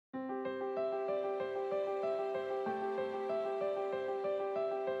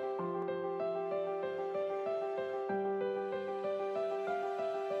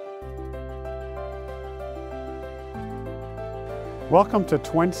Welcome to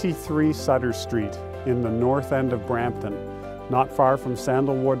 23 Sutter Street in the north end of Brampton, not far from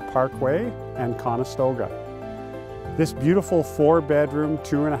Sandalwood Parkway and Conestoga. This beautiful 4-bedroom,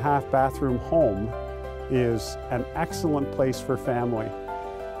 2.5 bathroom home is an excellent place for family.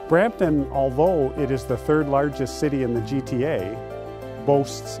 Brampton, although it is the 3rd largest city in the GTA,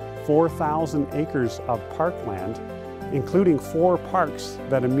 boasts 4,000 acres of parkland, including 4 parks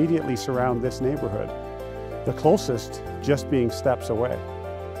that immediately surround this neighborhood, the closest just being steps away.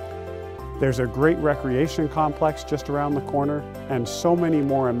 There's a great recreation complex just around the corner and so many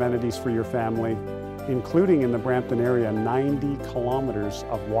more amenities for your family, including in the Brampton area 90 kilometers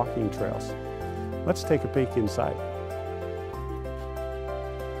of walking trails. Let's take a peek inside.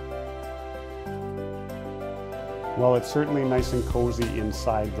 Well, it's certainly nice and cozy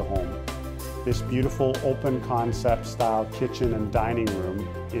inside the home. This beautiful open concept style kitchen and dining room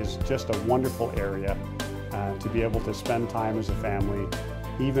is just a wonderful area to be able to spend time as a family.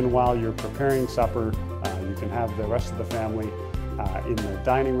 Even while you're preparing supper, you can have the rest of the family in the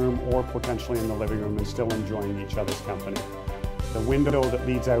dining room or potentially in the living room and still enjoying each other's company. The window that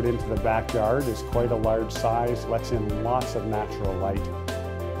leads out into the backyard is quite a large size, lets in lots of natural light,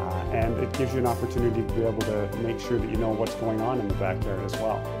 and it gives you an opportunity to be able to make sure that you know what's going on in the backyard as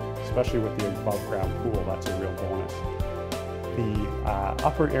well. Especially with the above ground pool, that's a real bonus. The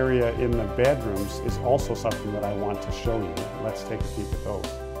upper area in the bedrooms is also something that I want to show you. Let's take a peek at those.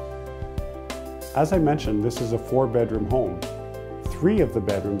 As I mentioned, this is a 4-bedroom home. 3 of the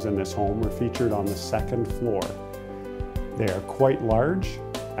bedrooms in this home are featured on the 2nd floor. They are quite large,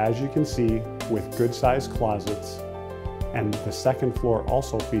 as you can see, with good-sized closets, and the 2nd floor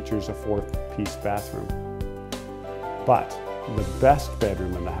also features a 4th-piece bathroom. But the best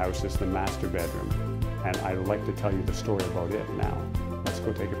bedroom in the house is the master bedroom, and I'd like to tell you the story about it now. Let's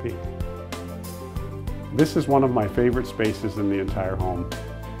go take a peek. This is one of my favorite spaces in the entire home,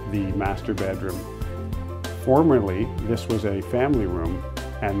 the master bedroom. Formerly, this was a family room,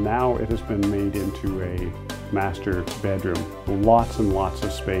 and now it has been made into a master bedroom. Lots and lots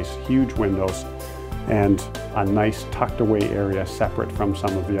of space, huge windows, and a nice tucked away area separate from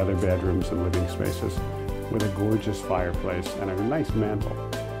some of the other bedrooms and living spaces, with a gorgeous fireplace and a nice mantel.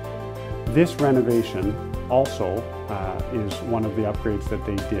 This renovation also is one of the upgrades that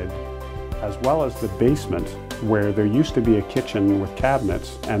they did, as well as the basement, where there used to be a kitchen with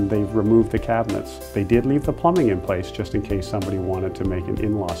cabinets and they've removed the cabinets. They did leave the plumbing in place just in case somebody wanted to make an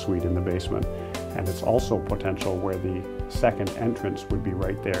in-law suite in the basement. And it's also potential where the 2nd entrance would be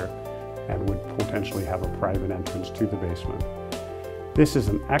right there and would potentially have a private entrance to the basement. This is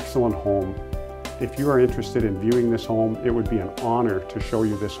an excellent home. If you are interested in viewing this home, it would be an honor to show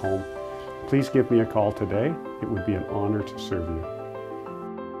you this home. Please give me a call today. It would be an honor to serve you.